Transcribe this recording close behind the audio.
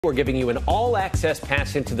We're giving you an all-access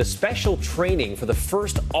pass into the special training for the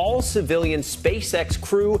first all-civilian SpaceX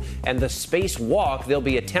crew and the spacewalk they'll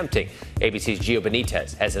be attempting. ABC's Gio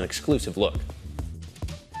Benitez has an exclusive look.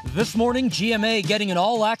 This morning, GMA getting an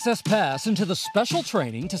all-access pass into the special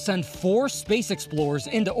training to send 4 space explorers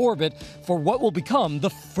into orbit for what will become the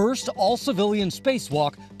first all-civilian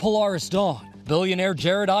spacewalk, Polaris Dawn. Billionaire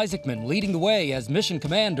Jared Isaacman leading the way as mission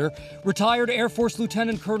commander, retired Air Force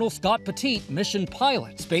Lieutenant Colonel Scott Petit, mission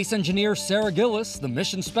pilot, space engineer Sarah Gillis, the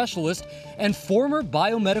mission specialist, and former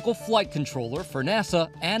biomedical flight controller for NASA,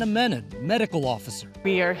 Anna Menon, medical officer.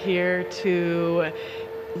 We are here to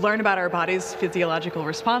learn about our body's physiological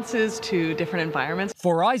responses to different environments.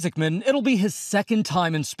 For Isaacman, it'll be his second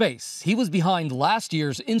time in space. He was behind last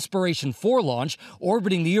year's Inspiration 4 launch,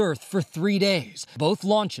 orbiting the Earth for 3 days, both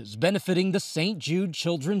launches benefiting the St. Jude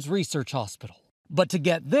Children's Research Hospital. But to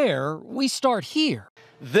get there, we start here.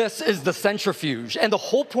 This is the centrifuge, and the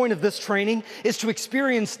whole point of this training is to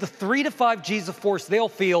experience the 3 to 5 G's of force they'll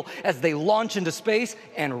feel as they launch into space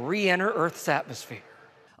and re-enter Earth's atmosphere.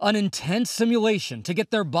 An intense simulation to get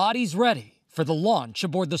their bodies ready for the launch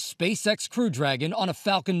aboard the SpaceX Crew Dragon on a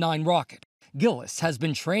Falcon 9 rocket. Gillis has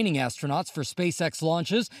been training astronauts for SpaceX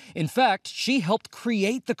launches. In fact, she helped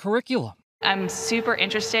create the curriculum. I'm super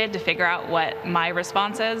interested to figure out what my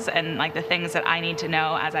response is and the things that I need to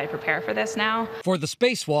know as I prepare for this now. For the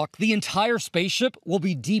spacewalk, the entire spaceship will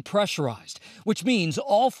be depressurized, which means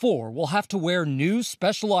all 4 will have to wear new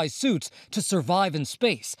specialized suits to survive in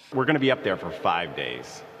space. We're going to be up there for 5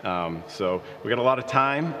 days. So we got a lot of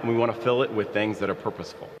time, and we want to fill it with things that are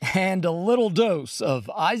purposeful. And a little dose of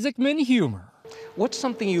Isaacman humor. What's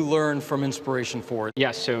something you learned from Inspiration 4?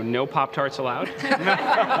 Yes, so no Pop-Tarts allowed.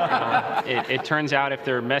 It turns out if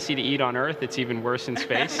they're messy to eat on Earth, it's even worse in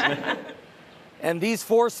space. And these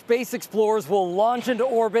 4 space explorers will launch into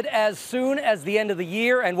orbit as soon as the end of the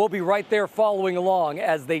year, and we'll be right there following along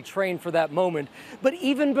as they train for that moment. But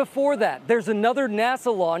even before that, there's another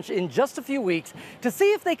NASA launch in just a few weeks to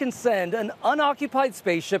see if they can send an unoccupied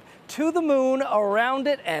spaceship to the moon, around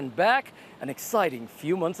it, and back. An exciting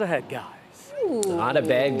few months ahead, guys. Ooh. Not a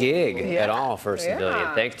bad gig at all for a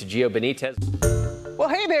civilian. Thanks to Gio Benitez. Well,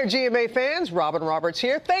 hey there, GMA fans. Robin Roberts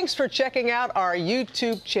here. Thanks for checking out our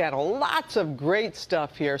YouTube channel. Lots of great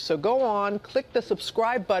stuff here. So go on, click the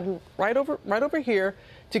subscribe button right over here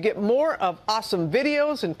to get more of awesome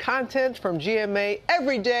videos and content from GMA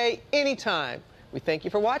every day, anytime. We thank you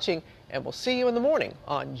for watching, and we'll see you in the morning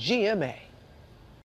on GMA.